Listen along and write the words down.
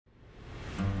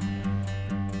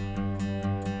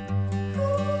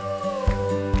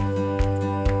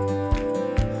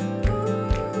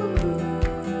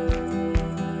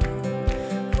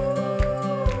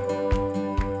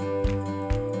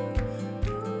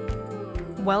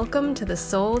Welcome to the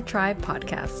Soul Tribe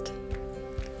Podcast.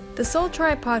 The Soul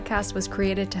Tribe Podcast was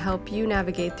created to help you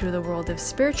navigate through the world of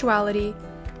spirituality,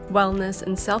 wellness,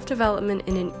 and self-development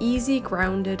in an easy,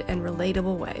 grounded, and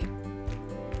relatable way.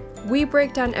 We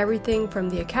break down everything from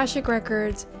the Akashic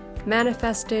Records,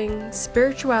 manifesting,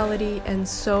 spirituality, and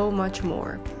so much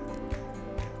more.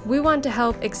 We want to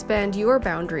help expand your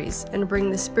boundaries and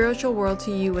bring the spiritual world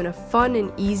to you in a fun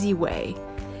and easy way.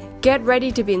 Get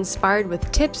ready to be inspired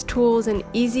with tips, tools, and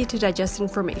easy to digest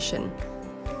information.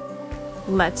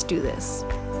 Let's do this.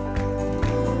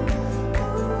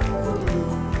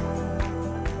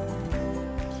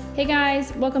 Hey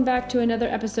guys, welcome back to another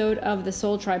episode of the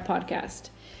Soul Tribe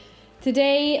Podcast.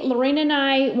 Today, Lorena and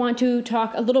I want to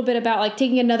talk a little bit about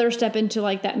taking another step into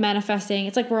that manifesting.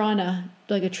 It's like we're on a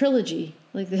trilogy,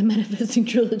 like the manifesting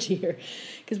trilogy here,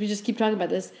 because we just keep talking about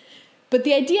this. But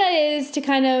the idea is to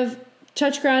kind of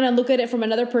touch ground and look at it from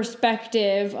another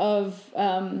perspective of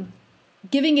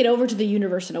giving it over to the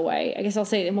universe in a way. I guess I'll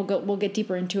say it, and we'll get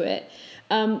deeper into it.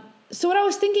 So what I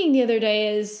was thinking the other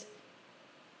day is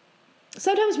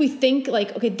sometimes we think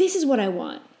okay, this is what I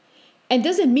want. And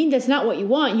doesn't mean that's not what you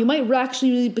want. You might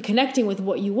actually really be connecting with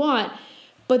what you want,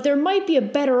 but there might be a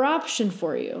better option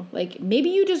for you.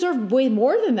 Maybe you deserve way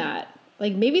more than that.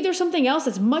 Maybe there's something else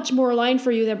that's much more aligned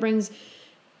for you that brings,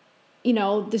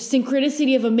 the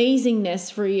synchronicity of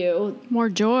amazingness for you. More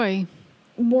joy.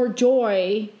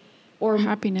 Or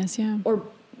happiness, yeah. Or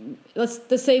let's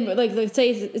say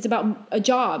it's about a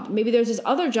job. Maybe there's this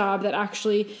other job that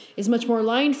actually is much more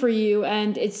aligned for you,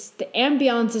 and it's the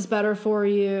ambiance is better for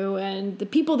you, and the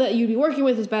people that you'd be working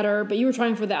with is better, but you were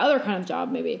trying for the other kind of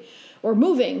job maybe. Or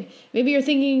moving. Maybe you're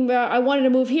thinking about, I wanted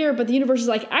to move here, but the universe is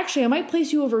actually, I might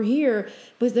place you over here,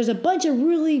 but there's a bunch of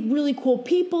really, really cool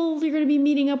people you're going to be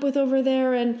meeting up with over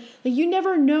there, and you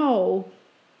never know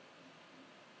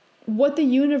what the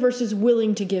universe is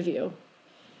willing to give you.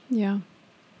 Yeah.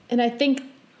 And I think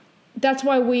that's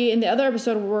why we, in the other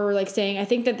episode, were saying, I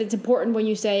think that it's important when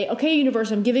you say, okay,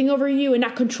 universe, I'm giving over you, and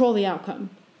not control the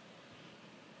outcome.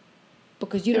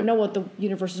 Because you don't know what the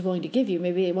universe is willing to give you.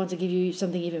 Maybe it wants to give you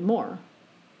something even more.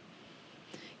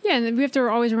 Yeah, and we have to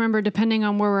always remember, depending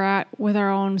on where we're at with our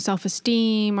own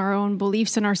self-esteem, our own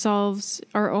beliefs in ourselves,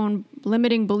 our own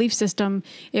limiting belief system,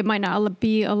 it might not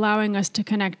be allowing us to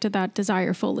connect to that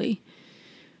desire fully,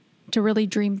 to really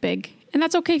dream big. And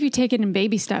that's okay if you take it in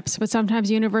baby steps, but sometimes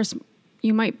the universe,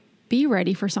 you might be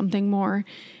ready for something more.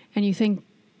 And you think,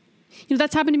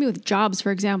 that's happened to me with jobs,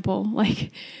 for example,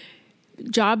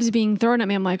 jobs being thrown at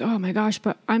me. I'm like, oh my gosh,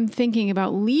 but I'm thinking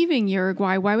about leaving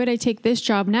Uruguay. Why would I take this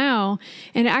job now?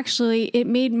 And actually it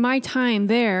made my time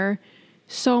there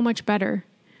so much better.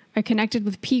 I connected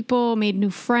with people, made new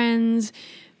friends,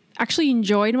 actually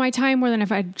enjoyed my time more than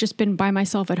if I'd just been by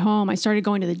myself at home. I started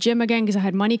going to the gym again because I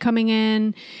had money coming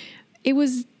in. It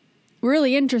was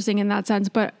really interesting in that sense,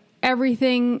 but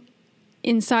everything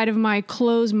inside of my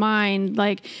closed mind,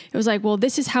 it was well,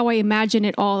 this is how I imagine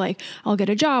it all. I'll get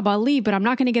a job, I'll leave, but I'm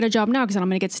not going to get a job now because I'm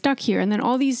going to get stuck here. And then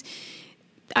all these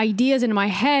ideas in my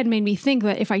head made me think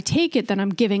that if I take it, then I'm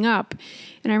giving up.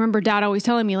 And I remember Dad always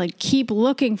telling me, keep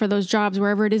looking for those jobs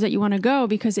wherever it is that you want to go,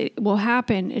 because it will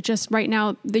happen. It just, right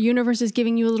now, the universe is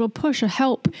giving you a little push, a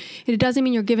help. It doesn't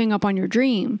mean you're giving up on your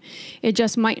dream. It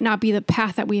just might not be the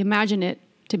path that we imagine it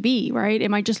to be, right?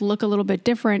 It might just look a little bit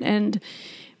different. And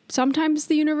sometimes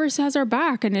the universe has our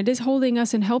back, and it is holding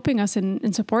us and helping us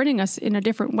and supporting us in a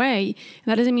different way.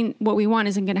 And that doesn't mean what we want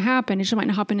isn't going to happen. It just might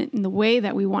not happen in the way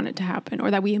that we want it to happen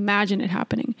or that we imagine it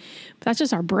happening. But that's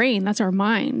just our brain. That's our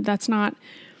mind. That's not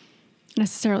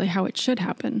necessarily how it should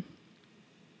happen.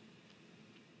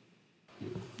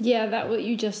 Yeah, that what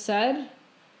you just said,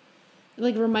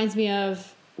 reminds me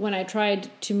of when I tried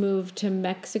to move to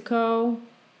Mexico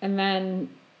and then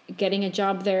getting a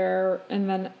job there, and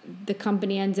then the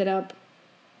company ended up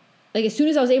as soon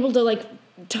as I was able to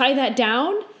tie that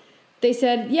down, they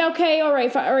said, yeah, okay, all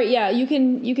right, yeah, you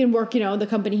can work the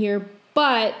company here,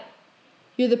 but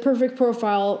you're the perfect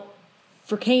profile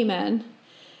for Cayman.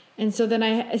 And so then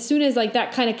as soon as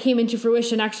that kind of came into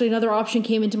fruition, actually another option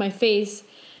came into my face,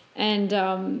 and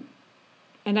I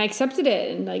accepted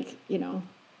it, and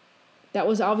that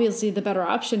was obviously the better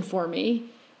option for me.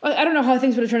 I don't know how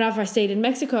things would have turned out if I stayed in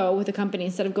Mexico with the company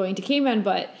instead of going to Cayman,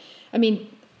 but I mean,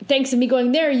 thanks to me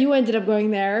going there, you ended up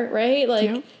going there, right?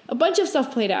 Yeah. A bunch of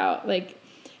stuff played out.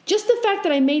 Just the fact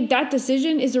that I made that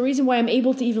decision is the reason why I'm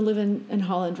able to even live in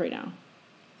Holland right now.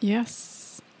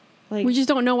 Yes. We just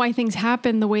don't know why things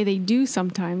happen the way they do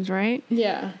sometimes, right?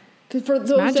 Yeah. Because for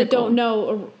those that don't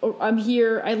know, I'm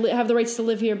here, I have the rights to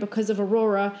live here because of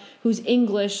Aurora, who's an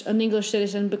English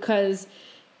citizen, because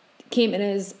Cayman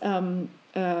is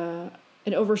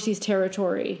an overseas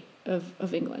territory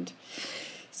of England.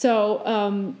 So,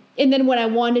 and then when I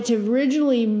wanted to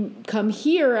originally come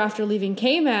here after leaving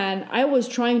Cayman, I was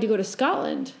trying to go to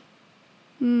Scotland.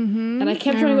 And I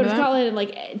kept trying to go to Scotland, and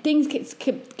like things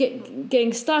kept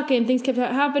getting stuck, and things kept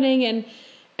happening,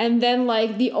 and then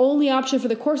like the only option for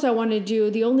the course I wanted to do,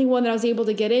 the only one that I was able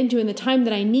to get into in the time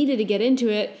that I needed to get into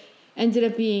it, ended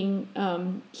up being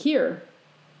here.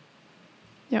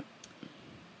 Yep.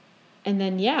 And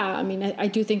then I mean, I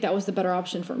do think that was the better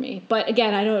option for me. But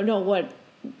again, I don't know what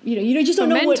you just don't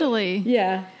know mentally.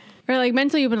 Yeah. Or like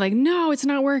mentally, you've been like, no, it's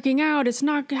not working out. It's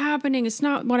not happening. It's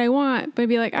not what I want. But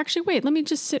be like, actually, wait, let me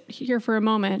just sit here for a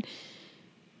moment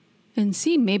and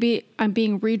see. Maybe I'm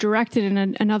being redirected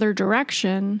in another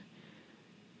direction,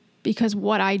 because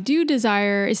what I do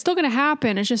desire is still going to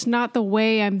happen. It's just not the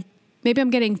way maybe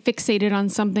I'm getting fixated on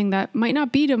something that might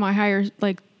not be to my higher,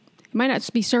 like, it might not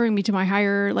be serving me to my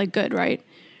higher, like, good, right?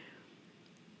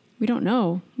 We don't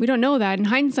know. We don't know that. In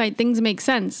hindsight, things make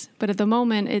sense. But at the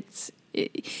moment,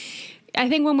 I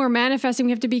think when we're manifesting,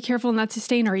 we have to be careful not to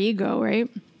sustain our ego, right?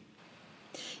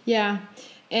 Yeah.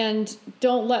 And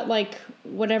don't let like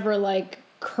whatever like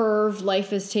curve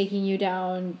life is taking you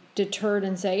down deterred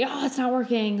and say, oh, it's not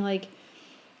working. Like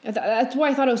that's why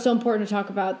I thought it was so important to talk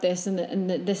about this in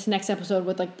this next episode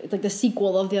with like the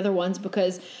sequel of the other ones,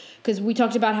 because we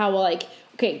talked about how like,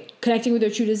 okay, connecting with your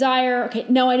true desire. Okay,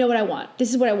 now I know what I want. This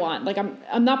is what I want. Like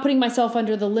I'm not putting myself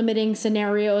under the limiting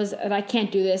scenarios that I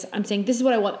can't do this. I'm saying this is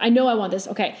what I want. I know I want this.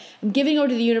 Okay, I'm giving over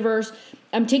to the universe.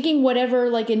 I'm taking whatever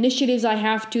like initiatives I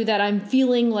have to that I'm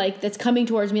feeling like that's coming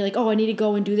towards me. Like, oh, I need to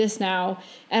go and do this now.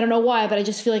 I don't know why, but I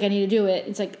just feel like I need to do it.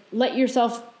 It's like let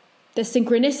yourself, the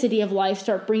synchronicity of life,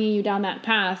 start bringing you down that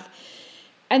path.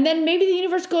 And then maybe the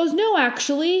universe goes, no,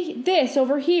 actually, this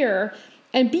over here.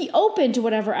 And be open to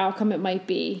whatever outcome it might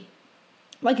be.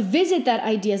 Like visit that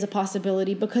idea as a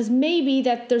possibility, because maybe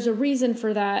that there's a reason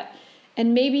for that.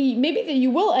 And maybe that you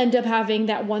will end up having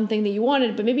that one thing that you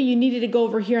wanted, but maybe you needed to go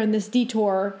over here on this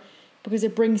detour because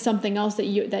it brings something else that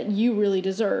you really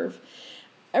deserve.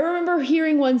 I remember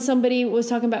hearing when somebody was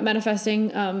talking about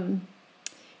manifesting,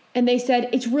 and they said,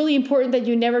 it's really important that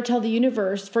you never tell the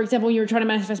universe. For example, when you were trying to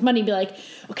manifest money, be like,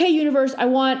 okay, universe, I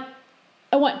want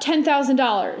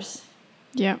 $10,000.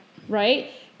 Yeah. Right?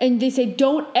 And they say,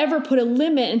 don't ever put a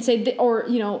limit and say, or,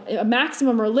 a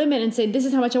maximum or a limit and say, this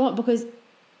is how much I want, because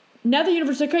now the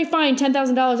universe is like, okay, fine,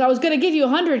 $10,000. I was going to give you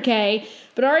 $100K,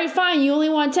 but all right, fine. You only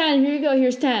want 10. Here you go.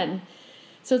 Here's 10.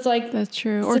 So it's like, that's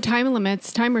true. Or time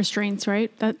limits, time restraints,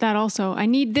 right? That also,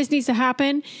 this needs to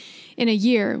happen in a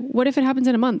year. What if it happens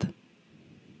in a month?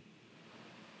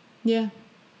 Yeah.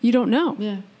 You don't know.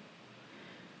 Yeah.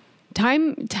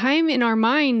 Time in our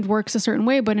mind works a certain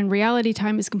way, but in reality,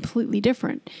 time is completely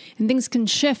different. And things can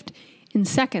shift in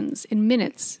seconds, in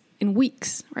minutes, in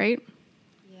weeks, right?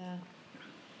 Yeah.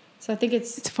 So I think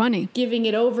it's funny. Giving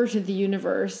it over to the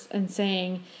universe and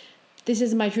saying, this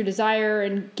is my true desire,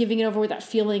 and giving it over with that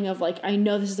feeling of like, I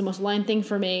know this is the most aligned thing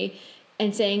for me,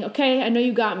 and saying, okay, I know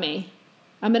you got me.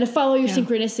 I'm going to follow your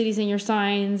synchronicities and your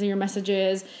signs and your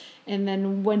messages. And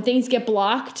then when things get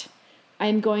blocked,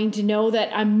 I'm going to know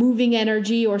that I'm moving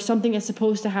energy, or something that's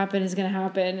supposed to happen is going to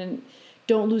happen, and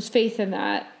don't lose faith in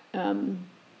that.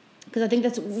 Because I think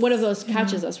that's one of those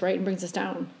catches us, right, and brings us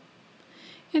down.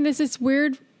 And there's this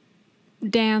weird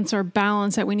dance or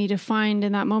balance that we need to find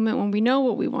in that moment when we know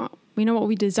what we want. We know what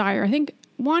we desire. I think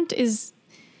want is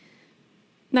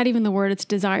not even the word, it's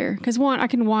desire. Because I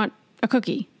can want a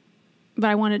cookie,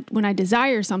 but when I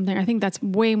desire something, I think that's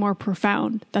way more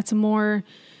profound. That's more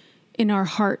in our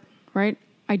heart. Right?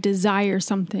 I desire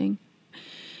something.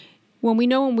 When we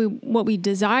know what we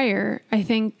desire, I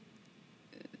think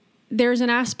there's an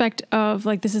aspect of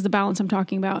like, this is the balance I'm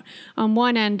talking about. On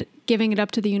one end, giving it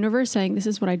up to the universe, saying, this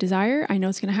is what I desire. I know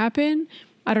it's going to happen.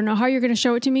 I don't know how you're going to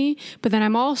show it to me. But then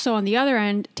I'm also on the other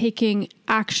end, taking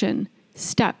action,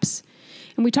 steps.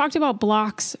 And we talked about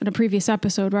blocks in a previous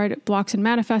episode, right? Blocks in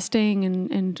manifesting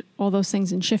and all those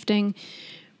things and shifting.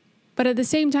 But at the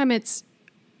same time,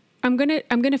 I'm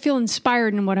gonna feel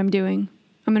inspired in what I'm doing.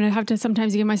 I'm gonna have to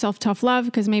sometimes give myself tough love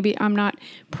because maybe I'm not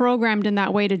programmed in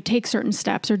that way to take certain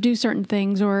steps or do certain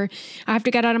things, or I have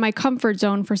to get out of my comfort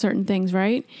zone for certain things,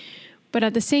 right? But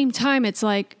at the same time, it's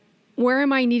like, where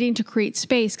am I needing to create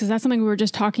space? Because that's something we were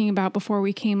just talking about before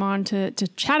we came on to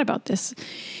chat about this.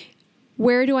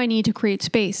 Where do I need to create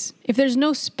space? If there's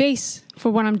no space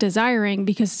for what I'm desiring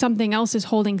because something else is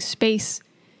holding space,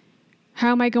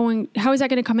 how is that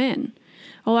going to come in?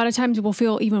 A lot of times we'll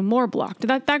feel even more blocked.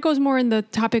 That goes more in the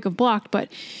topic of blocked,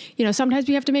 but sometimes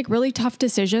we have to make really tough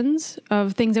decisions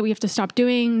of things that we have to stop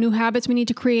doing, new habits we need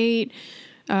to create,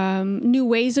 new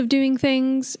ways of doing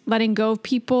things, letting go of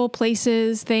people,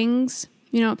 places, things.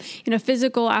 In a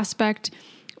physical aspect,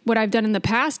 what I've done in the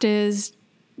past is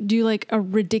do like a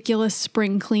ridiculous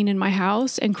spring clean in my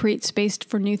house and create space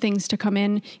for new things to come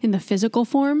in the physical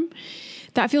form.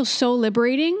 That feels so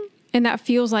liberating, and that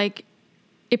feels like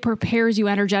it prepares you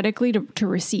energetically to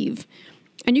receive.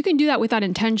 And you can do that with that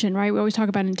intention, right? We always talk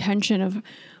about intention, of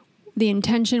the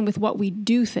intention with what we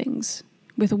do things,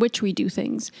 with which we do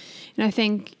things. And I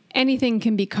think anything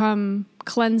can become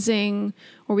cleansing,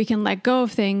 or we can let go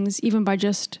of things even by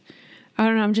just, I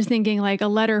don't know, I'm just thinking like a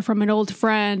letter from an old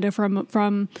friend or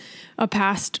from a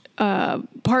past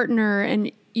partner,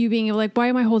 and you being like, why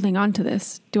am I holding on to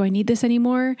this? Do I need this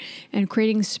anymore? And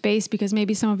creating space, because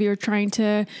maybe some of you are trying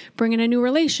to bring in a new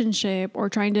relationship or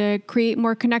trying to create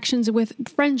more connections with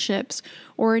friendships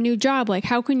or a new job. Like,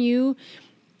 how can you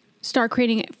start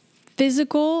creating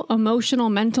physical, emotional,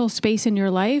 mental space in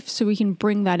your life so we can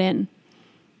bring that in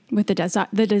with the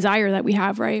desire that we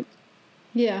have, right?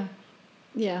 Yeah.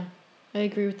 Yeah, I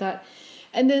agree with that.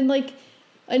 And then like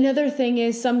another thing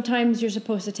is sometimes you're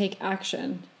supposed to take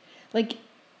action. Like,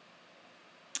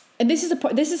 and this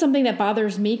is something that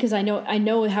bothers me, because I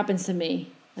know it happens to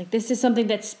me. Like, this is something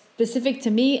that's specific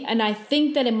to me, and I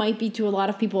think that it might be to a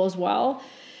lot of people as well.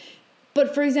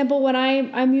 But for example, when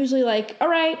I'm usually like, all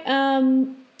right,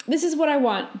 this is what I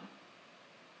want.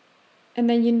 And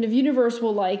then the universe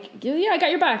will like, yeah, I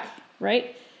got your back,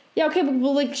 right? Yeah, okay, but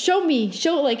well, like, show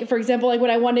like, for example, like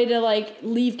when I wanted to like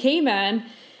leave Cayman,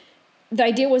 the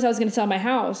idea was I was going to sell my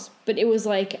house, but it was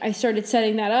like, I started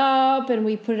setting that up, and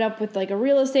we put it up with like a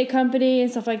real estate company and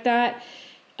stuff like that.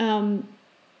 And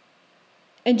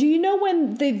do you know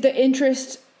when the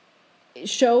interest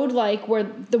showed, like where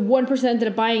the 1% ended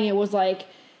up buying it was like,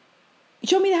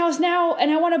 show me the house now,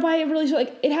 and I want to buy it really soon.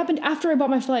 Like, it happened after I bought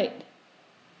my flight.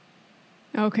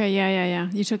 Okay, yeah.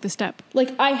 You took the step.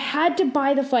 Like, I had to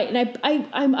buy the flight, and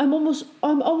I'm almost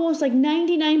like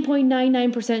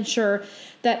 99.99% sure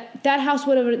that house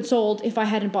would have been sold if I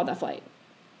hadn't bought that flight.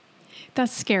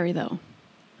 That's scary, though.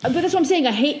 But that's what I'm saying.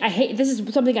 I hate. This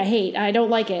is something I hate. I don't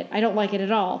like it. I don't like it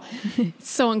at all. It's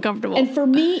so uncomfortable. And for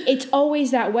me, it's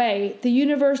always that way. The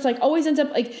universe like always ends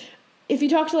up like, if you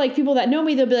talk to like people that know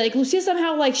me, they'll be like, Lucia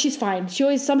somehow like she's fine.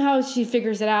 She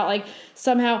figures it out. Like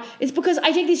somehow it's because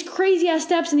I take these crazy ass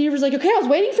steps, and the universe is like, okay, I was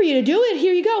waiting for you to do it.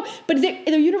 Here you go. But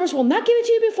the universe will not give it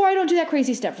to you before I don't do that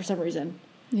crazy step for some reason.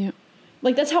 Yeah.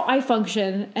 Like, that's how I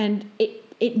function, and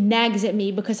it nags at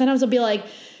me, because sometimes I'll be like,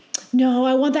 no,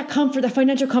 I want that comfort, that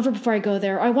financial comfort before I go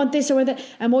there. I want this or that.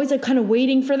 I'm always like kind of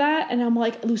waiting for that. And I'm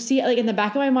like, Lucia, like in the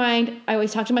back of my mind, I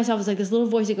always talk to myself. It's like this little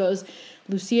voice that goes,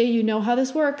 Lucia, you know how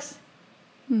this works.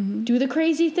 Mm-hmm. Do the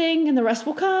crazy thing and the rest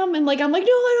will come. And like, I'm like, no,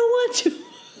 I don't want to.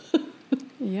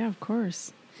 Yeah, of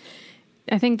course.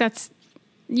 I think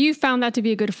you found that to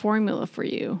be a good formula for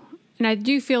you. And I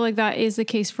do feel like that is the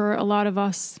case for a lot of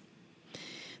us.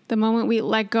 The moment we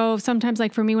let go of, sometimes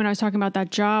like for me, when I was talking about that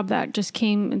job that just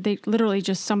came, they literally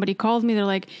just, somebody called me. They're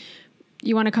like,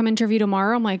 you want to come interview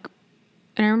tomorrow? I'm like,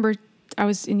 and I remember I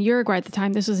was in Uruguay at the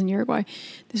time. This was in Uruguay.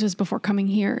 This was before coming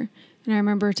here. And I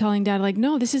remember telling Dad, like,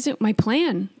 no, this isn't my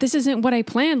plan. This isn't what I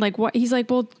planned. Like, what? He's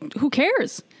like, well, who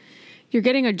cares? You're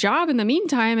getting a job in the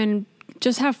meantime, and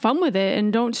just have fun with it,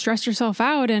 and don't stress yourself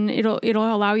out. And it'll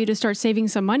allow you to start saving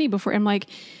some money before. I'm like,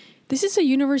 this is the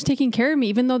universe taking care of me,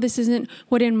 even though this isn't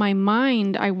what in my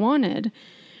mind I wanted.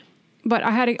 But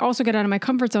I had to also get out of my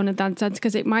comfort zone in that sense,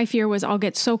 because my fear was I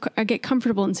get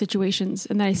comfortable in situations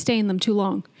and then I stay in them too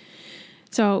long.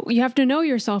 So you have to know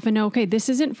yourself and know, okay, this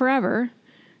isn't forever.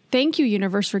 Thank you,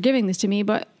 universe, for giving this to me,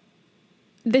 but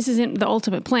this isn't the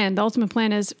ultimate plan. The ultimate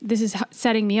plan is this is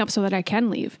setting me up so that I can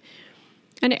leave.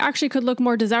 And it actually could look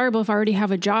more desirable if I already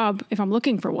have a job, if I'm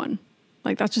looking for one.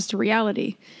 Like, that's just a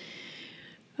reality.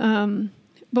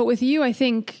 But with you, I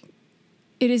think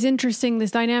it is interesting,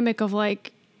 this dynamic of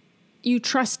like you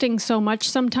trusting so much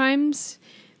sometimes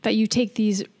that you take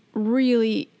these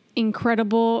really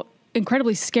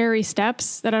incredibly scary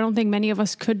steps that I don't think many of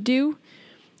us could do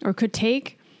or could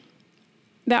take,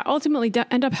 that ultimately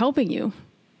end up helping you.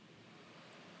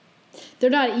 They're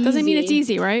not easy. Doesn't mean it's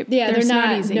easy, right? Yeah, they're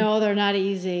not easy. No, they're not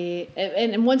easy.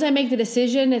 And once I make the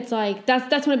decision, it's like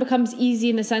that's when it becomes easy,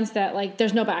 in the sense that like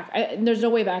there's no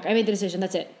way back. I made the decision.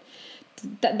 That's it.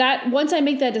 That once I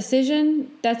make that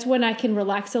decision, that's when I can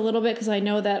relax a little bit, because I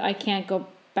know that I can't go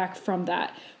back from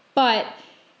that. But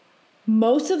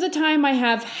most of the time, I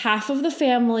have half of the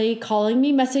family calling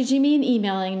me, messaging me, and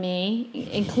emailing me,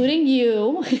 including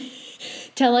you,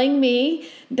 telling me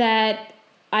that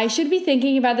I should be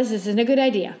thinking about this. This isn't a good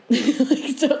idea.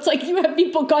 So it's like you have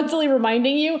people constantly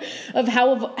reminding you of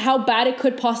how bad it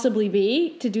could possibly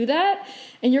be to do that.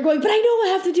 And you're going, but I know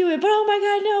I have to do it. But oh my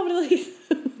God, no. But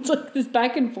like, it's like this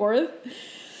back and forth.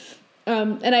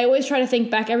 And I always try to think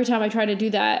back every time I try to do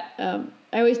that.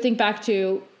 I always think back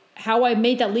to how I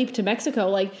made that leap to Mexico.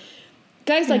 Like,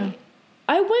 guys, like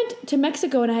I went to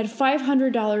Mexico and I had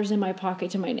 $500 in my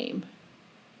pocket to my name.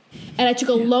 And I took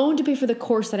a loan to pay for the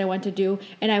course that I went to do.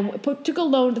 And I took a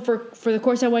loan for the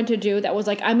course I went to do that was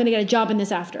like, I'm going to get a job in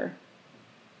this after.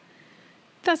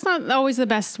 That's not always the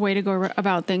best way to go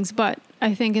about things, but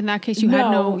I think in that case you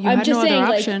had no other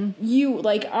option.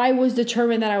 I was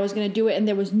determined that I was going to do it and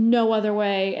there was no other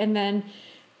way. And then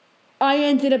I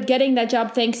ended up getting that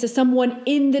job thanks to someone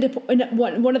in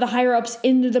one of the higher ups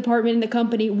in the department in the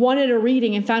company wanted a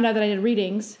reading and found out that I did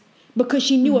readings because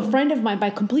she knew a friend of mine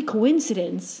by complete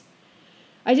coincidence.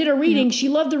 I did a reading. She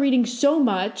loved the reading so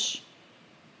much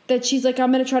that she's like,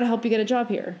 I'm going to try to help you get a job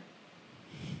here.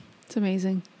 It's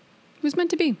amazing. It was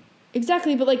meant to be.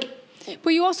 Exactly. But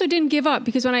you also didn't give up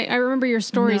because when I remember your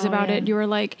stories about it, you were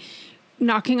like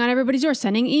knocking on everybody's door,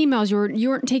 sending emails. You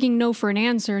weren't taking no for an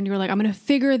answer. And you were like, I'm going to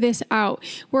figure this out.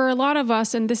 Where a lot of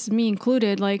us, and this is me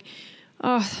included, like,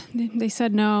 oh, they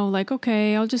said no. Like,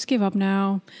 okay, I'll just give up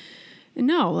now.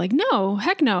 No,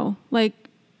 heck no. Like,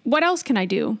 what else can I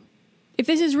do? If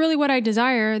this is really what I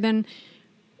desire, then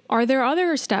are there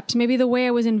other steps? Maybe the way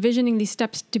I was envisioning these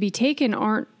steps to be taken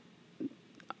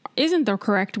isn't the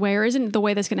correct way or isn't the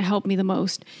way that's going to help me the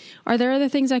most. Are there other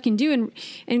things I can do?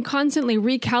 And constantly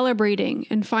recalibrating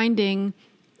and finding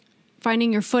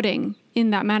your footing in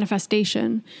that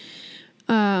manifestation.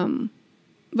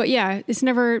 But yeah, it's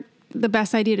never the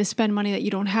best idea to spend money that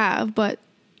you don't have. But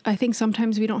I think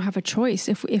sometimes we don't have a choice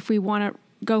if we want to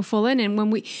go full in. And when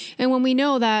we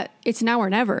know that it's now or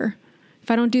never,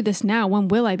 if I don't do this now, when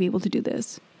will I be able to do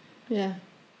this? Yeah.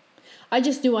 I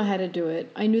just knew I had to do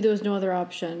it. I knew there was no other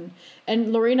option.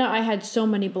 And Lorena, I had so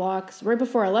many blocks. Right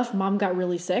before I left, Mom got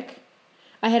really sick.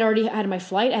 I had already had my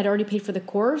flight. I had already paid for the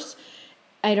course.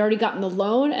 I had already gotten the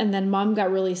loan. And then Mom got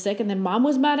really sick. And then Mom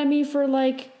was mad at me for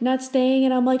like not staying.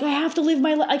 And I'm like, I have to live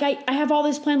my life. Like I have all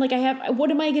this planned. Like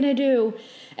what am I going to do?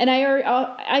 And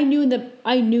I knew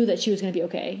that she was going to be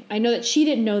okay. I know that she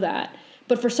didn't know that.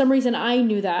 But for some reason I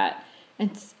knew that.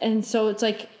 And so it's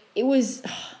like, it was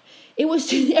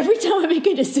every time I make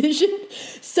a decision,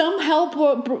 some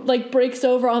help like breaks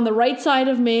over on the right side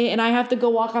of me, and I have to go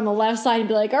walk on the left side and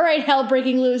be like, "All right, hell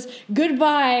breaking loose,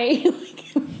 goodbye."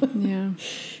 Yeah,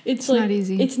 it's like, not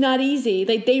easy. It's not easy.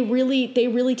 Like they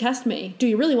really test me. Do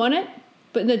you really want it?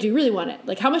 But no, do you really want it?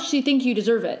 Like, how much do you think you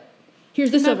deserve it? Here's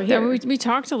this over here. We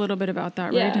talked a little bit about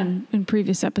that, right? In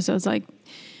previous episodes, like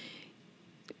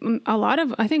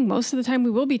I think most of the time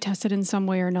we will be tested in some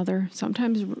way or another.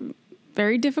 Sometimes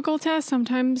very difficult tests,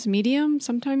 sometimes medium,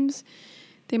 sometimes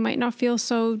they might not feel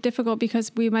so difficult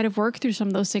because we might have worked through some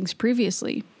of those things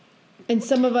previously. And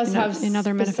some of us have in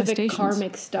other specific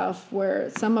karmic stuff where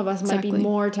some of us might be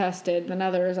more tested than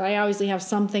others. I obviously have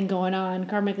something going on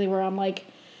karmically where I'm like,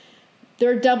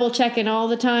 they're double checking all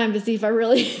the time to see if I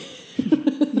really...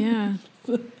 Yeah.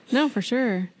 No, for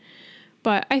sure.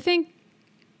 But I think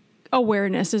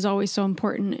awareness is always so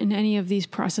important in any of these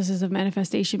processes of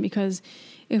manifestation, because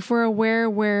if we're aware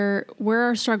where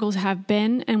our struggles have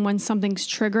been and when something's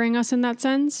triggering us in that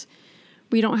sense,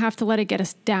 we don't have to let it get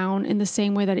us down in the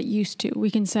same way that it used to.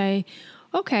 We can say,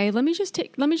 okay, let me just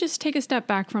take a step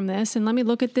back from this and let me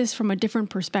look at this from a different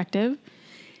perspective.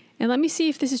 And let me see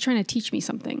if this is trying to teach me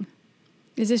something.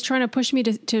 Is this trying to push me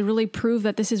to really prove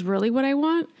that this is really what I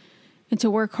want and to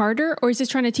work harder? Or is this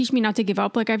trying to teach me not to give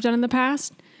up like I've done in the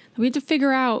past? We have to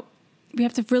figure out, we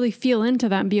have to really feel into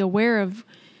that and be aware of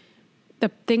the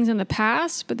things in the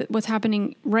past, but what's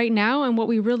happening right now and what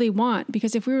we really want.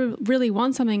 Because if we really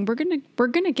want something, we're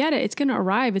gonna get it. It's gonna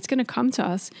arrive. It's gonna come to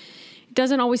us. It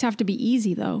doesn't always have to be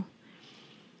easy, though.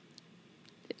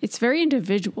 It's very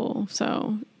individual.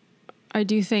 So I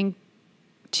do think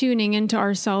tuning into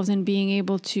ourselves and being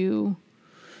able to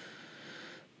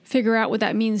figure out what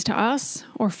that means to us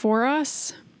or for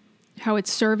us, how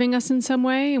it's serving us in some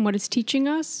way and what it's teaching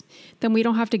us, then we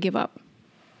don't have to give up.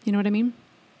 You know what I mean?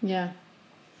 Yeah.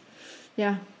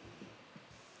 Yeah.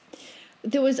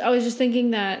 I was just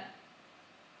thinking that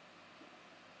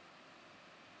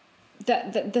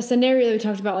the scenario that we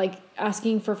talked about, like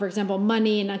asking for example,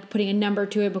 money and not putting a number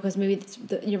to it because maybe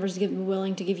the universe is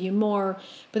willing to give you more.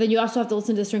 But then you also have to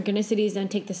listen to the synchronicities and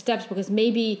take the steps, because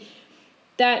maybe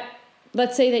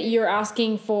let's say that you're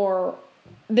asking for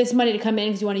this money to come in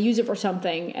because you want to use it for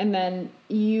something, and then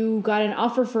you got an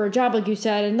offer for a job, like you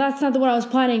said, and that's not the one I was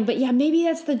planning, but yeah, maybe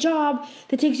that's the job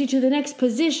that takes you to the next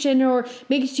position or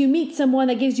makes you meet someone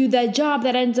that gives you that job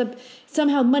that ends up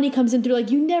somehow money comes in through. Like,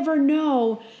 you never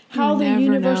know how the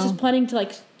universe is planning to,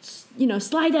 like, you know,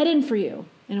 slide that in for you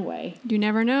in a way. You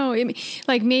never know.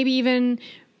 Like, maybe even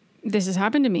this has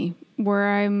happened to me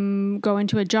where I'm going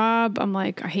to a job. I'm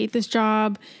like, I hate this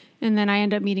job. And then I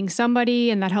end up meeting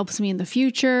somebody and that helps me in the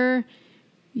future.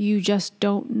 You just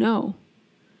don't know.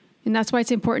 And that's why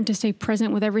it's important to stay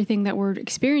present with everything that we're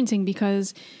experiencing,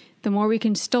 because the more we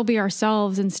can still be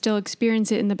ourselves and still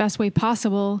experience it in the best way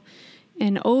possible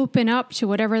and open up to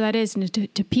whatever that is and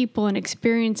to people and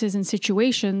experiences and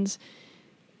situations,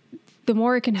 the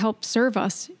more it can help serve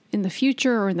us in the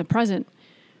future or in the present.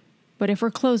 But if we're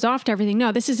closed off to everything,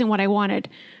 no, this isn't what I wanted,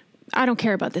 I don't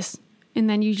care about this, and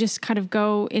then you just kind of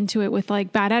go into it with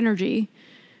like bad energy,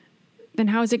 then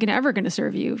how is it ever going to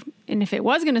serve you? And if it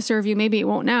was going to serve you, maybe it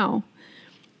won't now,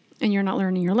 and you're not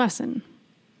learning your lesson.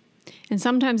 And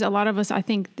sometimes a lot of us, I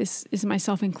think this is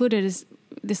myself included, is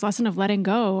this lesson of letting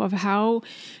go of how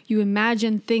you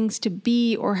imagine things to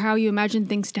be or how you imagine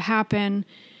things to happen,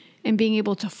 and being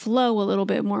able to flow a little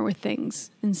bit more with things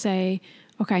and say,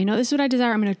 okay, I know this is what I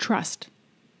desire. I'm going to trust.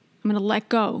 I'm going to let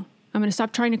go. I'm going to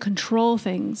stop trying to control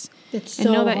things. It's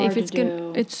so know that hard if it's to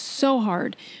do. It's so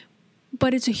hard,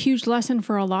 but it's a huge lesson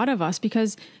for a lot of us,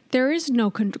 because there is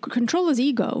no control is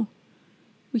ego.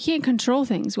 We can't control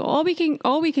things. Well, all we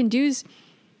can do is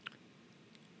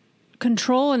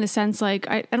control, in a sense, like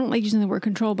I don't like using the word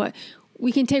control, but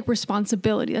we can take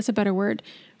responsibility. That's a better word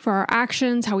for our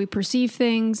actions, how we perceive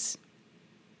things,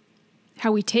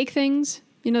 how we take things.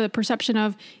 You know, the perception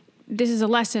of, this is a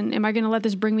lesson. Am I going to let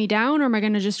this bring me down, or am I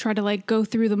going to just try to like go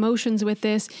through the motions with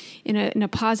this in a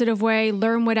positive way,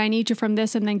 learn what I need to from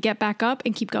this, and then get back up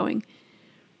and keep going?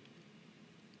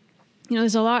 You know,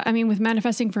 there's a lot, I mean, with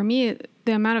manifesting for me,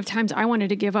 the amount of times I wanted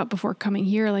to give up before coming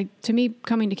here, like to me,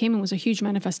 coming to Cayman was a huge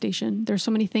manifestation. There's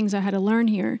so many things I had to learn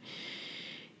here.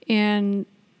 And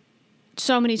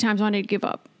so many times I wanted to give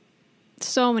up.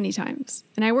 So many times.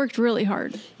 And I worked really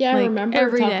hard. Yeah, like, I remember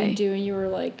every talking day. to you and you were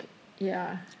like,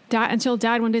 yeah. Until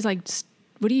Dad one day is like,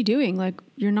 what are you doing? Like,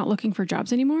 you're not looking for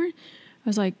jobs anymore? I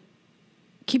was like,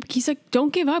 he's like,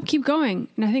 don't give up, keep going.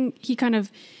 And I think he kind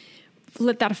of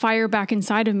lit that fire back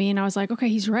inside of me. And I was like, okay,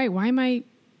 he's right. Why am I?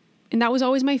 And that was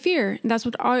always my fear. And that's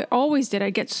what I always did.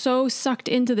 I'd get so sucked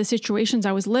into the situations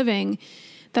I was living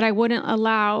that I wouldn't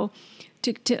allow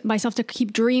to myself to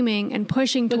keep dreaming and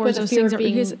pushing towards those things.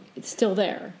 Because it's still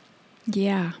there.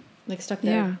 Yeah. Like stuck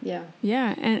there. Yeah.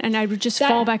 Yeah. And I would just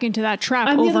fall back into that trap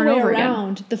I'm over and over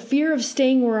around. again. The fear of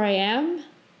staying where I am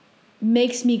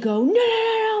makes me go,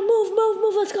 no,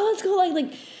 move, let's go.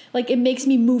 Like it makes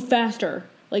me move faster.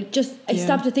 Like just, I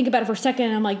stop to think about it for a second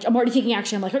and I'm like, I'm already taking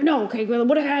action. I'm like, no, okay, well,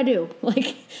 what do I do?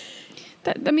 Like,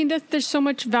 there's so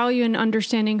much value in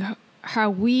understanding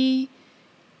how we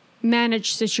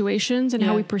manage situations and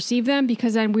how we perceive them,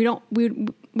 because then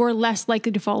we're less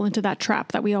likely to fall into that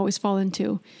trap that we always fall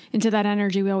into that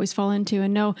energy we always fall into,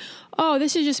 and know, oh,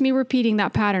 this is just me repeating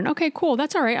that pattern. Okay, cool.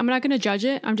 That's all right. I'm not going to judge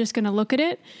it. I'm just going to look at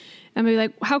it and be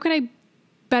like, how can I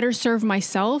better serve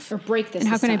myself or break this? And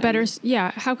how can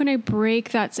time. how can I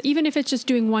break that? Even if it's just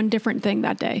doing one different thing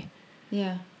that day.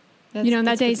 Yeah. In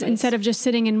that day, instead of just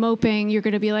sitting and moping, you're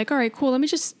going to be like, all right, cool. Let me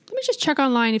just check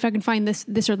online if I can find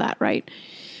this or that. Right.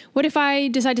 What if I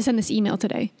decide to send this email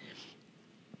today?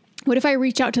 What if I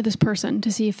reach out to this person to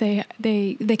see if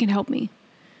they can help me?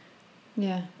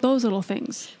 Yeah. Those little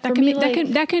things that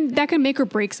can make or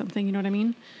break something. You know what I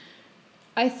mean?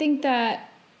 I think that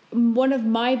one of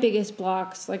my biggest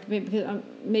blocks, like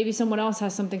maybe someone else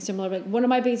has something similar, but one of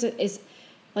my biggest is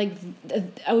like,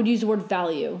 I would use the word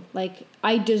value. Like,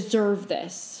 I deserve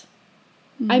this.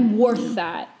 I'm worth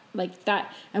that. Like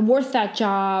that. I'm worth that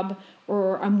job,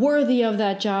 or I'm worthy of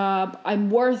that job. I'm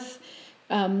worth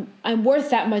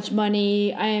that much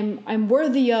money. I'm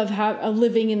worthy of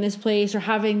living in this place or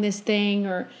having this thing,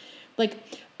 or like,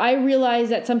 I realize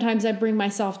that sometimes I bring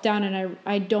myself down and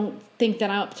I don't think that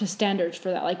I'm up to standards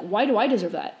for that. Like, why do I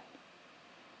deserve that?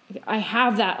 Like, I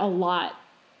have that a lot.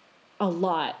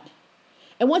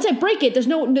 And once I break it, there's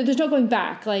no going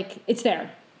back. Like, it's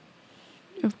there.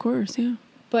 Of course. Yeah.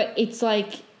 But it's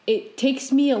like, it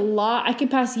takes me a lot. I can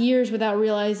pass years without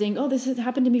realizing, oh, this has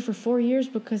happened to me for 4 years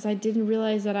because I didn't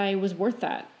realize that I was worth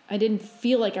that. I didn't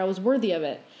feel like I was worthy of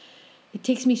it. It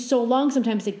takes me so long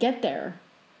sometimes to get there.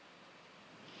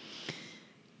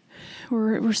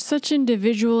 We're such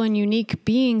individual and unique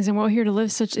beings, and we're here to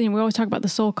live we always talk about the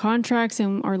soul contracts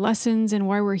and our lessons and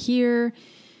why we're here.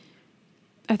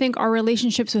 I think our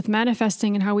relationships with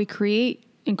manifesting and how we create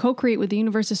and co-create with the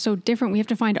universe is so different. We have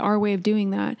to find our way of doing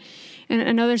that. And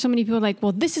I know there's so many people like,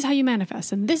 well, this is how you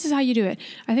manifest and this is how you do it.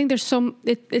 I think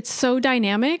it's so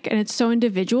dynamic and it's so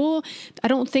individual. I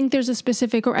don't think there's a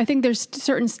specific, or I think there's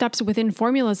certain steps within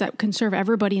formulas that can serve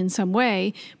everybody in some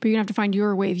way, but you're gonna have to find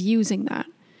your way of using that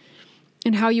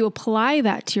and how you apply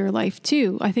that to your life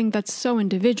too. I think that's so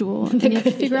individual and you have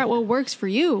to figure out what works for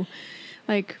you.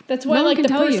 Like, that's why like the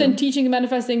person teaching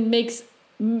manifesting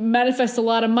manifests a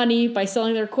lot of money by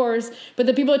selling their course, but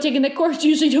the people that are taking the course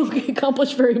usually don't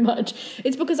accomplish very much.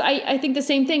 It's because I think the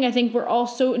same thing. I think we're all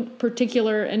so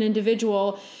particular and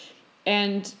individual,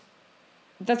 and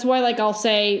that's why like I'll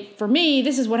say for me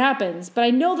this is what happens, but I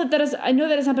know that doesn't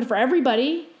happen for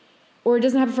everybody, or it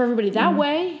doesn't happen for everybody that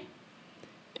way.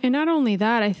 And not only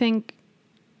that, I think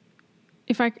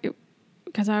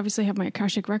because I obviously have my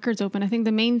Akashic records open, I think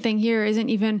the main thing here isn't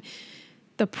even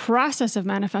the process of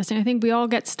manifesting. I think we all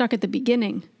get stuck at the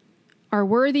beginning. Our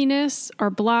worthiness, our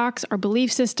blocks, our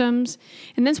belief systems.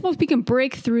 And then once we can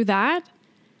break through that,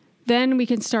 then we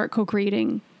can start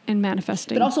co-creating and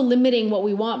manifesting. But also limiting what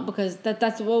we want, because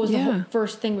that's what was the whole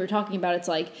first thing we were talking about. It's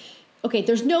like, okay,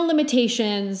 there's no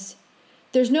limitations.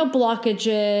 There's no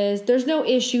blockages. There's no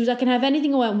issues. I can have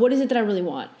anything I want. What is it that I really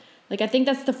want? Like, I think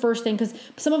that's the first thing, because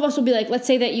some of us will be like, let's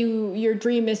say that your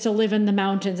dream is to live in the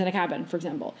mountains in a cabin, for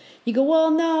example. You go,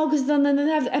 well, no, because then I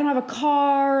don't have a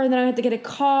car, and then I have to get a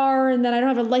car, and then I don't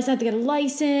have a license, I have to get a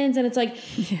license, and it's like,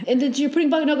 and then you're putting,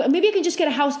 no, maybe I can just get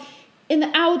a house in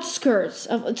the outskirts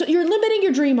of, so you're limiting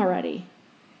your dream already.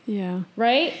 Yeah.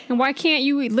 Right? And why can't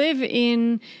you live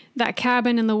in that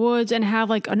cabin in the woods and have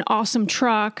like an awesome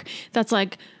truck that's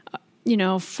like,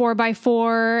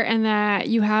 4x4, and that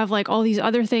you have like all these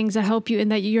other things that help you,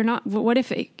 and that you're not, what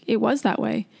if it was that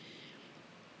way?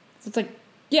 So it's like,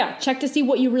 yeah, check to see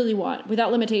what you really want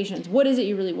without limitations. What is it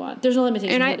you really want? There's no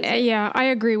limitations. And I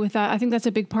agree with that. I think that's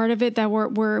a big part of it, that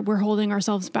we're holding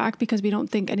ourselves back because we don't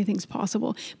think anything's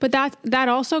possible. But that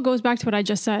also goes back to what I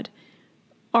just said,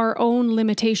 our own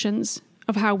limitations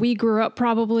of how we grew up,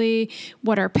 probably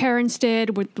what our parents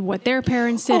did, what their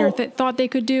parents did, or thought they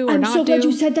could do or not do. I'm so glad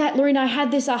you said that, Lorena. I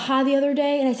had this aha the other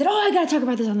day, and I said, I got to talk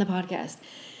about this on the podcast.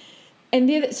 And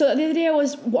the other day I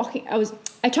was walking,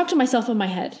 I talked to myself in my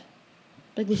head.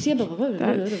 Like, Lucia, blah, blah, blah,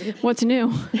 blah, blah, blah. What's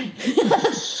new?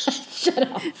 Shut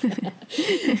up.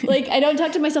 Like, I don't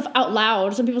talk to myself out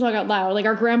loud. Some people talk out loud. Like,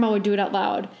 our grandma would do it out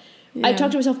loud. Yeah. I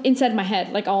talk to myself inside my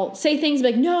head. Like, I'll say things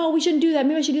like, no, we shouldn't do that.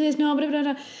 Maybe I should do this. No, blah, blah,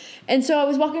 blah. And so I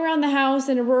was walking around the house,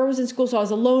 and Aurora was in school, so I was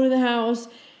alone in the house.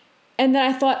 And then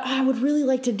I thought, I would really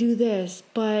like to do this,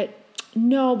 but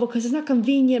no, because it's not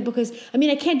convenient, because,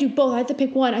 I can't do both. I have to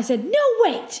pick one. I said, no,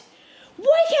 wait.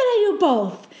 Why can't I do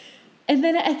both? And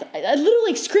then I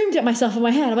literally screamed at myself in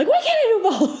my head. I'm like, why can't I do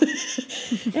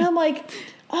both? And I'm like,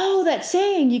 oh, that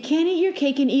saying, you can't eat your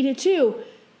cake and eat it too.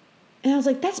 And I was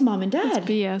like, that's mom and dad. That's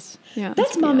BS. Yeah,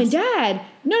 that's mom and dad.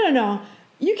 No.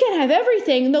 You can't have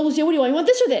everything. And they'll say, what do you want? You want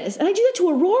this or this? And I do that to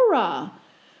Aurora.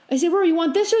 I say, Aurora, you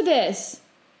want this or this?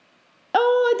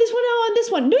 Oh, this one, oh, and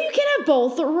this one. No, you can't have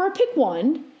both. Aurora, pick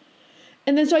one.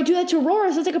 And then so I do that to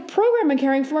Aurora. So it's like a program I'm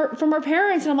carrying from our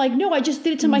parents. And I'm like, no, I just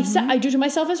did it to myself. I do it to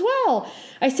myself as well.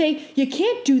 I say, you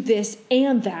can't do this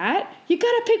and that. You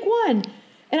got to pick one.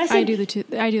 And I said, I do that too.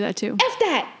 F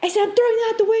that. I said, I'm throwing that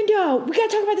out the window. We got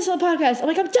to talk about this on the podcast. I'm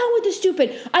like, I'm done with this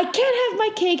stupid. I can't have my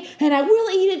cake, and I will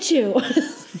eat it too.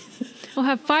 We'll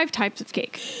have 5 types of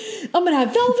cake. I'm going to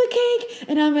have velvet cake,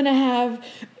 and I'm going to have,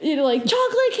 like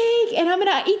chocolate cake, and I'm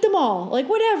going to eat them all. Like,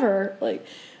 whatever. Like,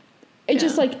 it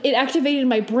just like, it activated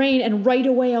my brain, and right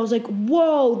away I was like,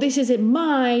 whoa, this isn't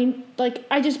mine. Like,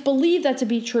 I just believe that to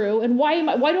be true. And why do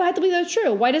I have to believe that's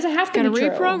true? Why does it have to be true?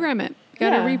 Gotta reprogram it.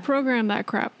 Got to reprogram that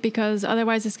crap, because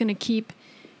otherwise it's going to keep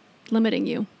limiting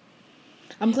you.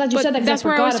 I'm glad you said that, because I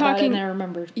forgot about it and I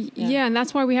remembered. Yeah, and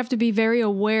that's why we have to be very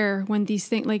aware when these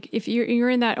things, like if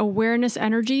you're in that awareness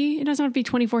energy, it doesn't have to be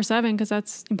 24/7 because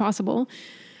that's impossible.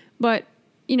 But,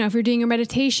 if you're doing your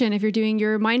meditation, if you're doing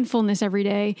your mindfulness every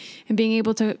day, and being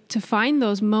able to find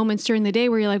those moments during the day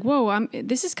where you're like, whoa,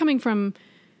 this is coming from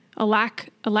a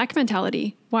lack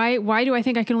mentality. Why do I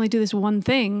think I can only do this one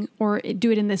thing or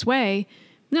do it in this way?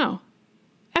 No,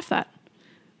 F that.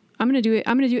 I'm going to do it.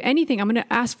 I'm going to do anything. I'm going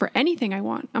to ask for anything I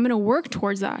want. I'm going to work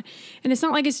towards that. And it's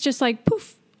not like it's just like,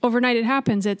 poof, overnight it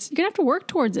happens. You're going to have to work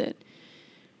towards it.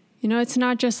 It's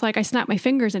not just like I snap my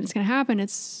fingers and it's going to happen.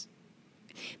 That's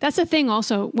the thing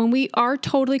also. When we are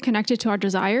totally connected to our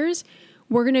desires,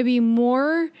 we're going to be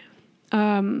more,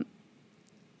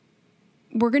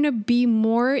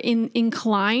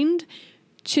 inclined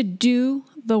to do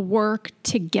the work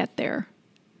to get there.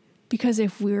 Because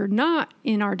if we're not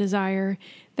in our desire,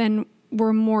 then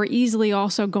we're more easily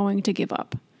also going to give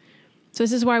up. So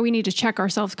this is why we need to check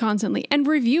ourselves constantly and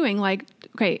reviewing, like,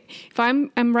 okay, if I'm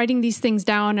writing these things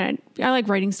down, and I like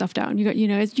writing stuff down.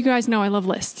 You guys know I love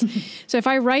lists. So if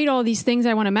I write all these things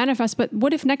I want to manifest, but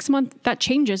what if next month that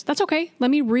changes? That's okay.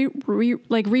 Let me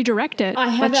redirect it. I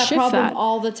have Let's that problem that.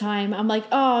 all the time. I'm like,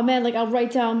 oh man, like I'll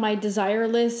write down my desire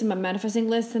list and my manifesting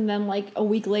list, and then like a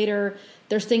week later,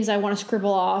 there's things I want to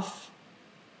scribble off.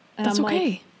 And That's I'm okay.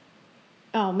 like,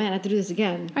 oh man, I have to do this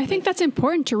again. I think that's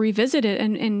important to revisit it,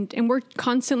 and we're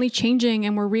constantly changing,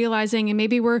 and we're realizing, and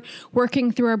maybe we're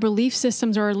working through our belief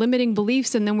systems or our limiting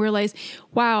beliefs, and then we realize,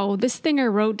 wow, this thing I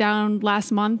wrote down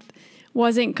last month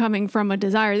wasn't coming from a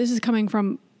desire. This is coming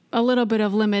from a little bit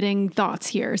of limiting thoughts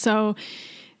here. So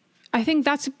I think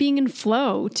that's being in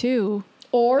flow too.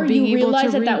 Or you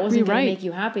realize that wasn't going to make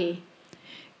you happy.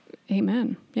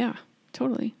 Amen. Yeah,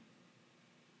 totally.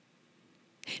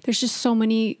 There's just so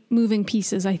many moving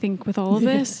pieces, I think, with all of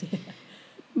this. Yeah.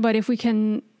 But if we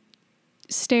can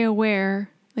stay aware,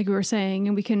 like we were saying,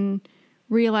 and we can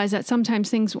realize that sometimes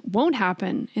things won't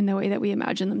happen in the way that we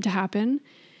imagine them to happen,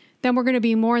 then we're going to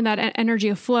be more in that energy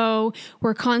of flow.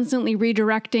 We're constantly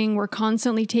redirecting. We're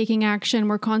constantly taking action.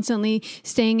 We're constantly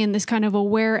staying in this kind of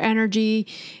aware energy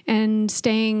and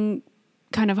staying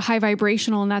kind of high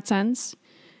vibrational in that sense.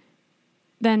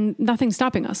 Then nothing's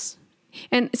stopping us.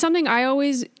 And something I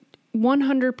always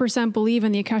 100% believe,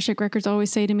 and the Akashic Records always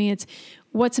say to me, it's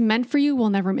what's meant for you will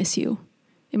never miss you.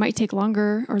 It might take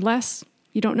longer or less.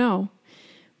 You don't know.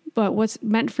 But what's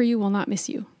meant for you will not miss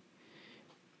you.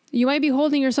 You might be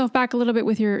holding yourself back a little bit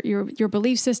with your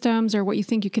belief systems or what you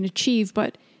think you can achieve.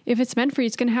 But if it's meant for you,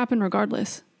 it's going to happen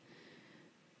regardless.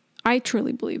 I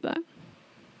truly believe that.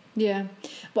 Yeah.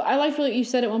 But I liked what you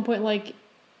said at one point, like,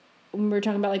 when we were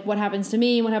talking about like what happens to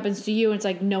me, what happens to you, and it's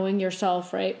like knowing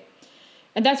yourself, right?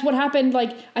 And that's what happened.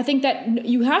 Like, I think that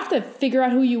you have to figure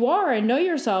out who you are and know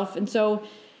yourself. And so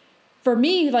for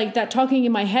me, like that talking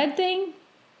in my head thing,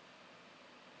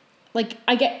 like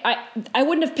I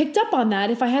wouldn't have picked up on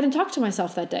that if I hadn't talked to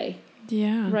myself that day.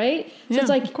 Yeah. Right? So yeah, it's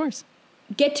like, of course,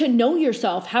 get to know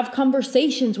yourself, have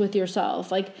conversations with yourself.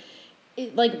 Like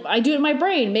I do it in my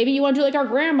brain. Maybe you want to do like our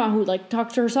grandma who like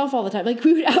talks to herself all the time. Like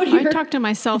we would out here. I talk to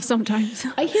myself sometimes.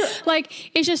 I hear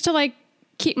like it's just to like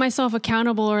keep myself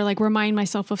accountable or like remind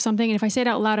myself of something. And if I say it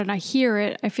out loud and I hear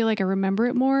it, I feel like I remember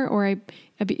it more, or I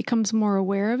becomes more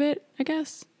aware of it, I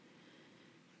guess.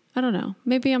 I don't know.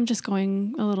 Maybe I'm just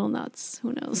going a little nuts.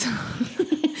 Who knows?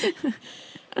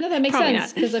 No, that makes Probably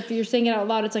sense, because if you're saying it out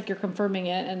loud, it's like you're confirming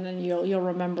it, and then you'll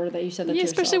remember that you said that to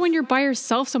yourself. Especially when you're by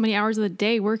yourself so many hours of the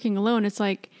day working alone. It's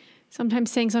like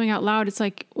sometimes saying something out loud, it's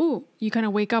like, ooh, you kind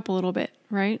of wake up a little bit,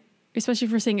 right? Especially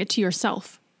if you're saying it to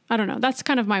yourself. I don't know. That's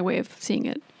kind of my way of seeing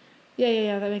it.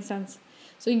 Yeah. That makes sense.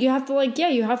 So you have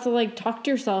to talk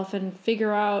to yourself and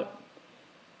figure out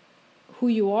who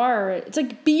you are. It's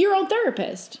like, be your own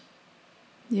therapist.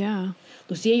 Yeah.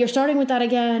 Lucia, you're starting with that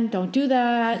again. Don't do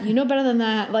that. You know better than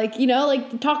that. Like,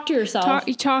 talk to yourself. Talk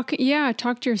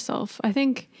to yourself. I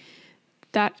think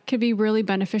that could be really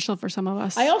beneficial for some of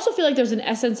us. I also feel like there's an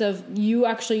essence of you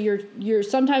actually, you're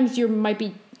sometimes it might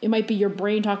be your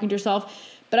brain talking to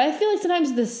yourself, but I feel like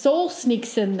sometimes the soul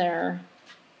sneaks in there.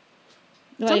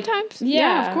 Like, sometimes.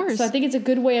 Yeah, of course. So I think it's a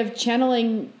good way of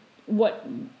channeling what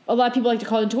a lot of people like to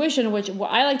call intuition, which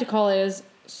what I like to call it is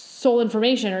soul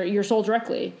information, or your soul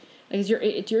directly. Like your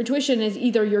intuition is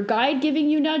either your guide giving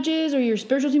you nudges, or your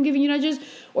spiritual team giving you nudges,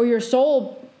 or your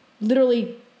soul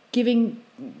literally giving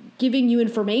you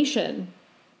information.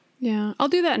 Yeah. I'll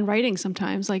do that in writing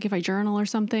sometimes. Like if I journal or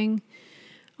something,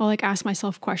 I'll like ask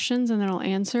myself questions and then I'll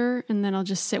answer, and then I'll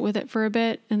just sit with it for a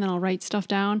bit, and then I'll write stuff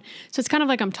down. So it's kind of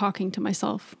like I'm talking to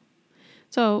myself.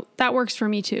 So that works for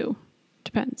me too.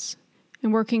 Depends.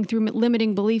 And working through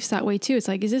limiting beliefs that way too. It's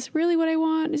like, is this really what I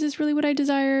want? Is this really what I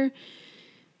desire?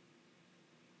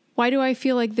 Why do I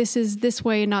feel like this is this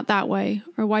way and not that way?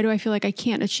 Or why do I feel like I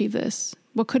can't achieve this?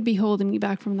 What could be holding me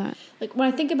back from that? Like when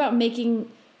I think about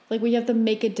making, like when you have to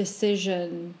make a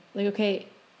decision, like, okay,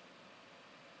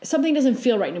 something doesn't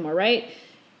feel right anymore, right?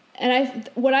 And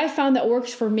what I found that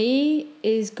works for me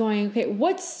is going, okay,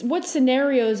 what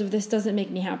scenarios of this doesn't make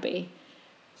me happy?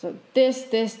 So this,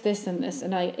 and this.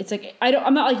 And it's like,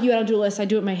 I'm not like you, I don't do a list. I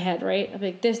do it in my head, right? I'm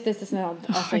like this, and I'll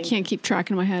I can't keep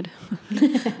track in my head.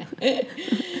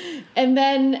 And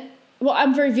then, well,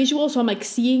 I'm very visual. So I'm like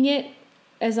seeing it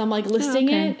as I'm like listing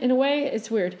it in a way.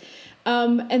 It's weird.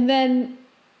 And then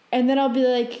I'll be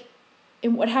like,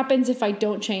 and what happens if I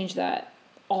don't change that?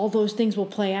 All those things will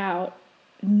play out.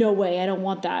 No way. I don't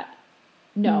want that.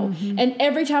 no. And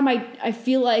every time I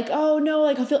feel like, oh no,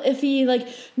 like I feel iffy, like,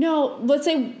 no, let's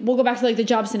say we'll go back to like the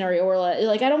job scenario where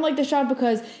like, I don't like this job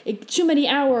because it's too many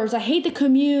hours. I hate the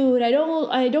commute. I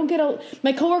don't get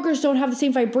my coworkers don't have the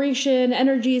same vibration,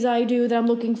 energy as I do that I'm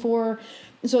looking for.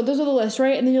 So those are the lists,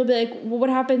 right? And then you'll be like, well, what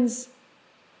happens?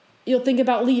 You'll think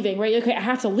about leaving, right? Okay, I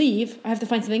have to leave. I have to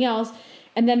find something else.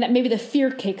 And then that maybe the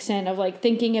fear kicks in of like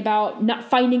thinking about not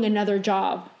finding another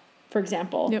job, for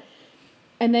example. Yep.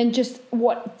 And then just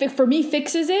what for me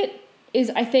fixes it is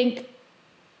I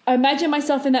imagine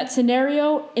myself in that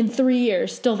scenario in 3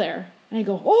 years, still there. And I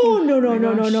go, oh,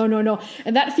 no.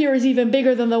 And that fear is even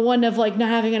bigger than the one of like not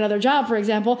having another job, for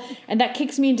example. And that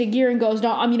kicks me into gear and goes,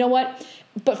 no, you know what?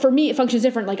 But for me, it functions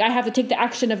different. Like I have to take the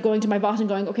action of going to my boss and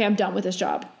going, okay, I'm done with this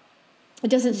job. It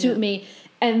doesn't suit me.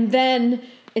 And then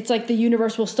it's like the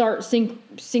universe will start the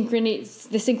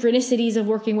synchronicities of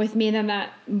working with me. And then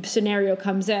that scenario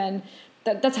comes in.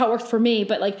 That's how it works for me.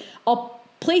 But like, I'll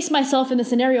place myself in the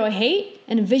scenario I hate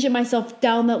and envision myself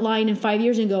down that line in 5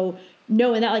 years and go,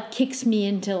 no. And that like kicks me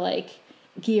into like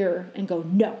gear and go,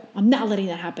 no, I'm not letting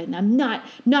that happen. I'm not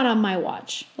on my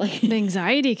watch. Like the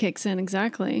anxiety kicks in.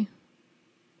 Exactly.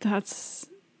 That's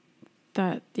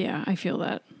that. Yeah. I feel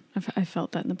that. I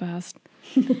felt that in the past.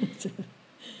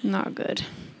 Not good.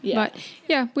 Yeah. But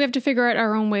yeah, we have to figure out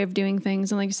our own way of doing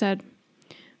things. And like you said,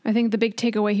 I think the big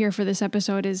takeaway here for this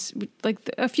episode is like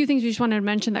a few things we just wanted to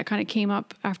mention that kind of came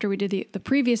up after we did the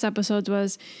previous episodes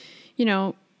was,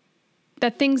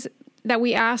 that things that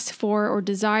we asked for or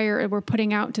desire and we're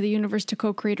putting out to the universe to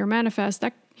co-create or manifest,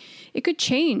 that it could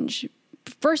change.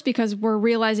 First, because we're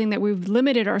realizing that we've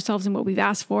limited ourselves in what we've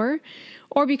asked for,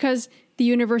 or because the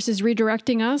universe is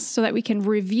redirecting us so that we can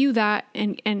review that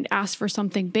and ask for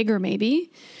something bigger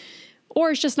maybe,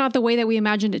 or it's just not the way that we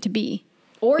imagined it to be.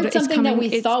 Or it's something that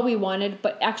we thought we wanted,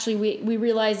 but actually we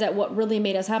realized that what really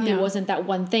made us happy wasn't that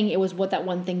one thing. It was what that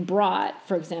one thing brought,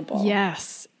 for example.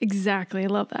 Yes, exactly. I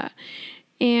love that.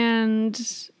 And,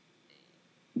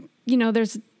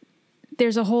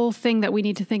 there's a whole thing that we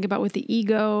need to think about with the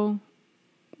ego,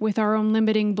 with our own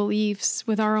limiting beliefs,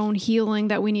 with our own healing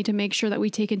that we need to make sure that we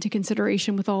take into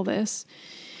consideration with all this.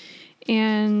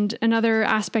 And another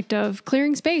aspect of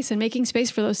clearing space and making space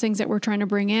for those things that we're trying to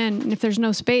bring in. And if there's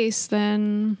no space,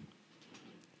 then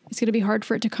it's going to be hard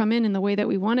for it to come in the way that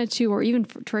we want it to, or even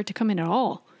for it to come in at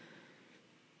all.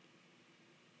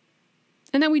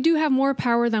 And then we do have more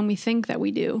power than we think that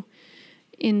we do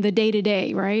in the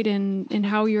day-to-day, right? And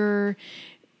how you're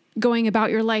going about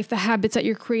your life, the habits that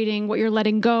you're creating, what you're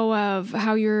letting go of,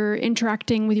 how you're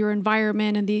interacting with your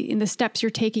environment and the steps you're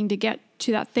taking to get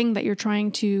to that thing that you're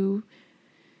trying to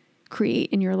create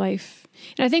in your life.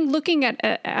 And I think looking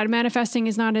at manifesting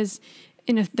is not as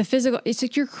the physical, it's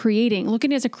like you're creating,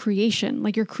 looking as a creation,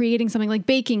 like you're creating something, like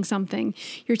baking something.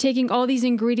 You're taking all these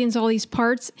ingredients, all these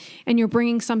parts, and you're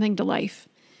bringing something to life,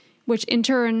 which in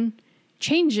turn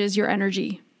changes your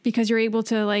energy because you're able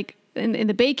to like, in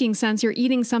the baking sense, you're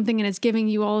eating something and it's giving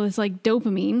you all this like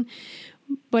dopamine.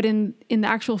 But in the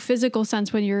actual physical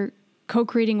sense, when you're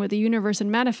co-creating with the universe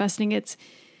and manifesting, it's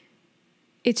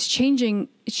changing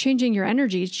your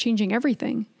energy. It's changing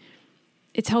everything.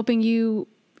 It's helping you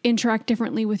interact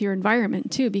differently with your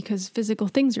environment too, because physical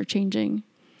things are changing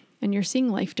and you're seeing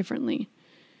life differently.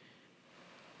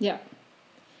 Yeah.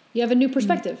 You have a new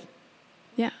perspective.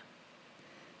 Yeah.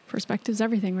 Perspective's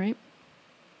everything, right?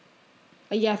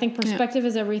 Yeah, I think perspective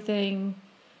is everything.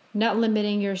 Not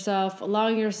limiting yourself,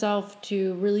 allowing yourself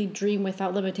to really dream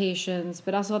without limitations,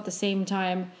 but also at the same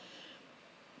time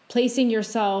placing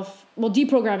yourself,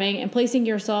 deprogramming and placing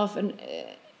yourself in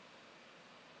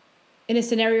a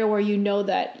scenario where you know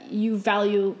that you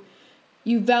value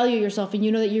yourself and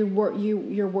you know that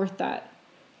you're worth that.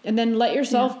 And then let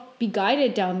yourself be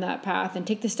guided down that path and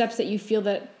take the steps that you feel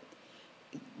that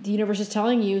the universe is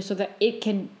telling you so that it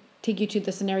can take you to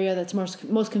the scenario that's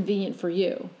most convenient for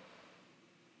you.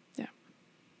 Yeah.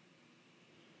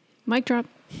 Mic drop.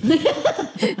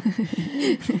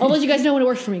 I'll let you guys know when it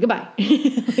works for me. Goodbye.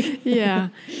 Yeah.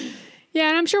 Yeah,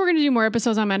 and I'm sure we're going to do more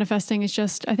episodes on manifesting. It's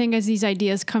just, I think as these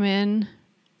ideas come in,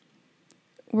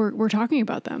 we're talking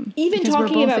about them. Even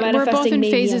talking about manifesting, we're both in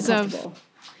phases of,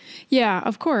 yeah,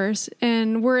 of course.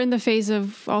 And we're in the phase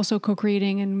of also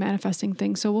co-creating and manifesting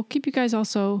things. So we'll keep you guys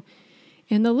also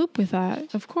in the loop with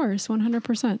that, of course,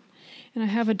 100%. And I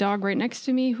have a dog right next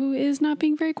to me who is not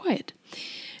being very quiet.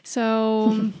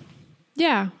 So,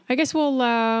 yeah, I guess we'll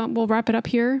wrap it up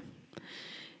here.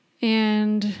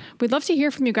 And we'd love to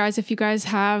hear from you guys if you guys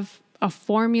have a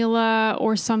formula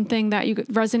or something that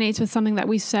resonates with something that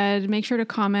we said. Make sure to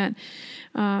comment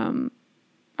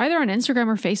either on Instagram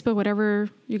or Facebook, whatever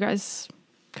you guys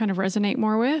kind of resonate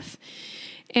more with.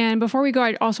 And before we go,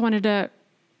 I also wanted to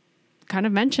kind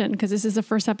of mention, because this is the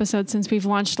first episode since we've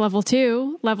launched level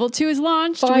 2. Level 2 is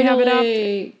launched. Finally. We have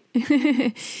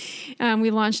it up.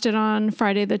 We launched it on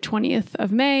Friday, the 20th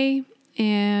of May.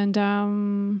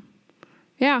 And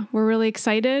yeah, we're really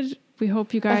excited. We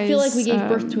hope you guys I feel like we gave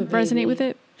birth to a baby. Resonate with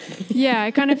it. Yeah,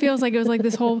 it kind of feels like it was like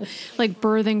this whole like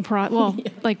birthing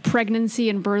like pregnancy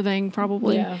and birthing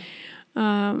probably. Yeah.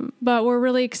 But we're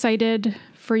really excited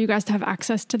for you guys to have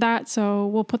access to that. So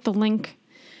we'll put the link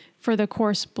for the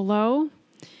course below.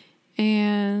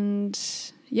 And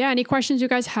yeah, any questions you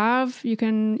guys have, you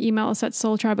can email us at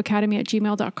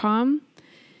soultribeacademy@gmail.com.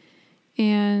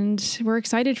 And we're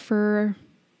excited for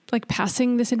like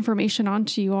passing this information on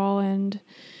to you all, and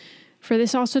for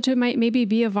this also to maybe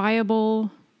be a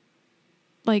viable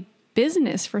like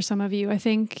business for some of you. I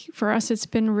think for us, it's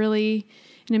been really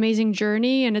an amazing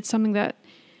journey, and it's something that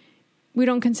we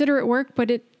don't consider it work,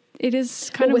 but it is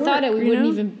kind of without work, it, we wouldn't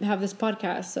even have this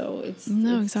podcast. So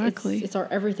exactly. It's our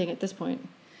everything at this point.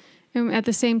 And at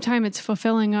the same time, it's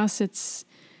fulfilling us. It's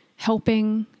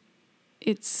helping.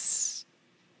 It's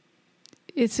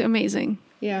amazing.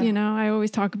 Yeah. You know, I always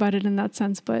talk about it in that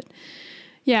sense, but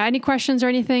yeah, any questions or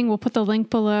anything, we'll put the link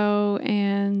below,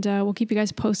 and we'll keep you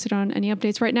guys posted on any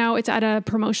updates. Right now, it's at a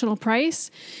promotional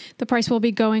price. The price will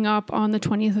be going up on the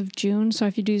 20th of June. So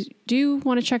if you do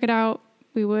want to check it out,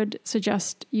 we would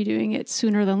suggest you doing it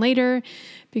sooner than later,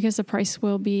 because the price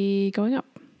will be going up.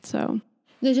 So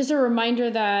there's just a reminder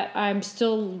that I'm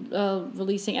still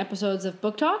releasing episodes of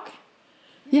Book Talk.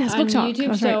 Yes, Book Talk. YouTube.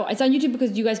 That's so right. It's on YouTube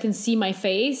because you guys can see my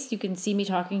face. You can see me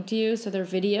talking to you. So they're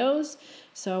videos.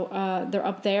 So they're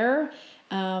up there.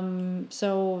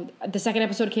 So the second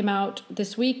episode came out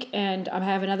this week, and I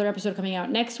have another episode coming out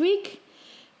next week.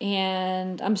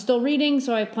 And I'm still reading,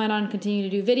 so I plan on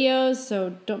continuing to do videos.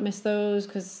 So don't miss those,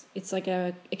 because it's like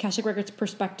a Akashic Records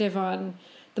perspective on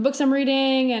the books I'm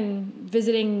reading and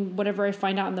visiting whatever I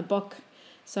find out in the book.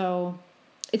 So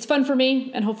it's fun for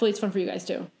me, and hopefully it's fun for you guys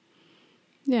too.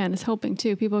 Yeah, and it's helping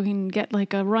too. People can get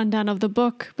like a rundown of the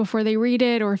book before they read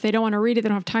it, or if they don't want to read it, they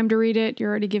don't have time to read it,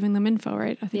 you're already giving them info,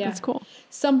 right? I think that's cool.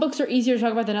 Some books are easier to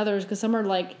talk about than others, because some are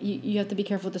like, you have to be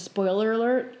careful with the spoiler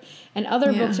alert, and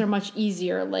other books are much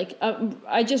easier. Like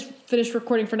I just finished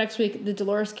recording for next week the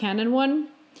Dolores Cannon one,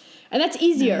 and that's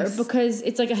easier because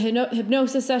it's like a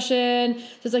hypnosis session. So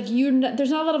it's like there's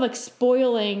not a lot of like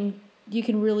spoiling you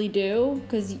can really do,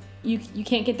 because you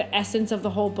can't get the essence of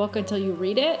the whole book until you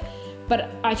read it.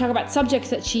 But I talk about subjects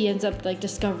that she ends up like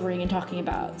discovering and talking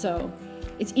about. So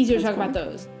it's easier to talk about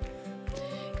those.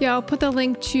 Yeah, I'll put the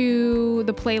link to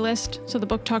the playlist. So the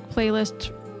Book Talk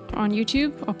playlist on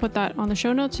YouTube. I'll put that on the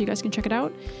show notes so you guys can check it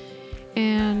out.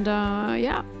 And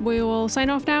yeah, we will sign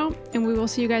off now, and we will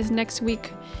see you guys next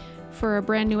week for a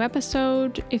brand new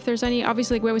episode. If there's any,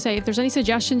 obviously, like we always say, if there's any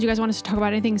suggestions, you guys want us to talk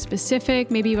about anything specific,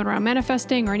 maybe even around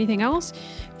manifesting or anything else,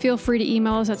 feel free to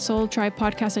email us at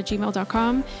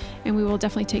soultribepodcast@gmail.com, and we will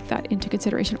definitely take that into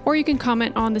consideration. Or you can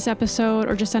comment on this episode,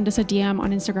 or just send us a DM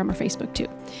on Instagram or Facebook too.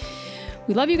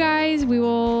 We love you guys. We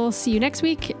will see you next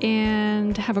week,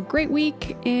 and have a great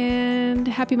week, and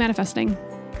happy manifesting.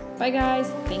 Bye guys.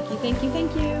 Thank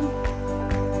you.